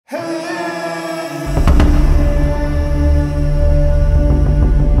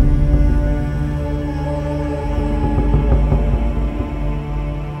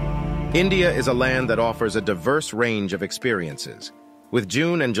India is a land that offers a diverse range of experiences. With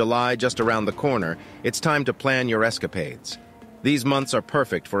June and July just around the corner, it's time to plan your escapades. These months are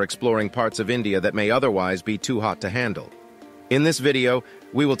perfect for exploring parts of India that may otherwise be too hot to handle. In this video,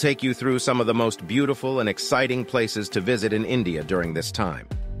 we will take you through some of the most beautiful and exciting places to visit in India during this time.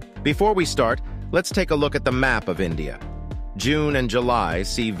 Before we start, let's take a look at the map of India. June and July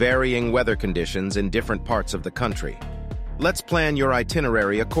see varying weather conditions in different parts of the country. Let's plan your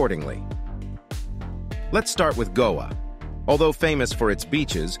itinerary accordingly. Let's start with Goa. Although famous for its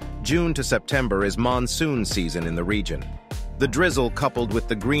beaches, June to September is monsoon season in the region. The drizzle coupled with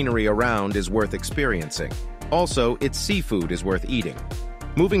the greenery around is worth experiencing. Also, its seafood is worth eating.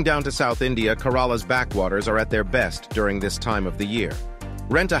 Moving down to South India, Kerala's backwaters are at their best during this time of the year.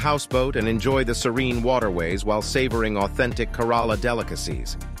 Rent a houseboat and enjoy the serene waterways while savoring authentic Kerala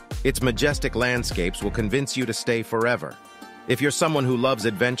delicacies. Its majestic landscapes will convince you to stay forever. If you're someone who loves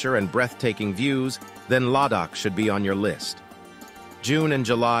adventure and breathtaking views, then Ladakh should be on your list. June and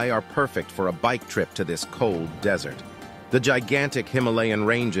July are perfect for a bike trip to this cold desert. The gigantic Himalayan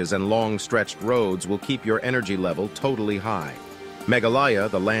ranges and long-stretched roads will keep your energy level totally high. Meghalaya,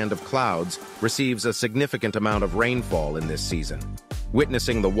 the land of clouds, receives a significant amount of rainfall in this season.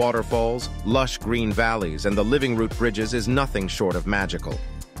 Witnessing the waterfalls, lush green valleys, and the living root bridges is nothing short of magical.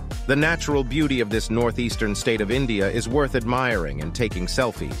 The natural beauty of this northeastern state of India is worth admiring and taking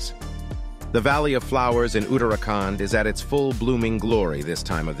selfies. The Valley of Flowers in Uttarakhand is at its full blooming glory this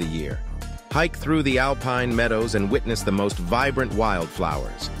time of the year. Hike through the alpine meadows and witness the most vibrant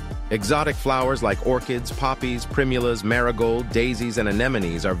wildflowers. Exotic flowers like orchids, poppies, primulas, marigold, daisies, and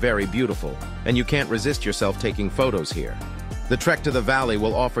anemones are very beautiful, and you can't resist yourself taking photos here. The trek to the valley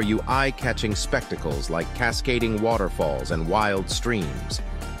will offer you eye-catching spectacles like cascading waterfalls and wild streams.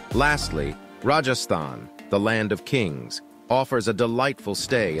 Lastly, Rajasthan, the land of kings, offers a delightful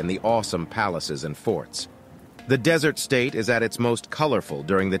stay in the awesome palaces and forts. The desert state is at its most colorful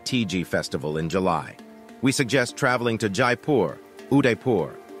during the Tiji festival in July. We suggest traveling to Jaipur,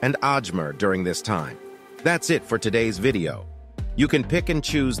 Udaipur, and Ajmer during this time. That's it for today's video. You can pick and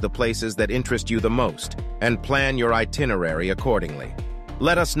choose the places that interest you the most and plan your itinerary accordingly.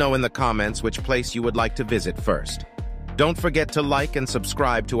 Let us know in the comments which place you would like to visit first. Don't forget to like and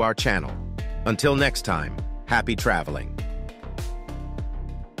subscribe to our channel. Until next time, happy traveling.